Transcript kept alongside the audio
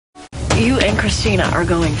You and Christina are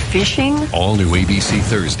going fishing? All new ABC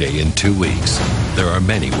Thursday in 2 weeks. There are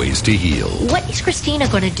many ways to heal. What is Christina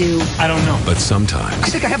going to do? I don't know. But sometimes... I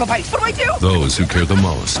think I have a bite. What do? Those who care the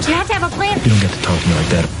most... You have to have a plan. You don't get to talk to me like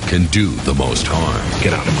that. ...can do the most harm.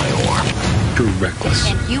 Get out of my arm. You're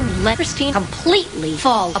reckless. And you let Christine completely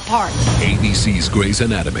fall apart. ABC's Grey's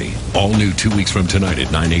Anatomy. All new 2 weeks from tonight at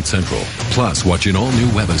 9/8 Central. Plus, watch an all-new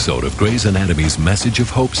webisode of Grey's Anatomy's Message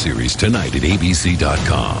of Hope series tonight at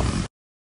abc.com.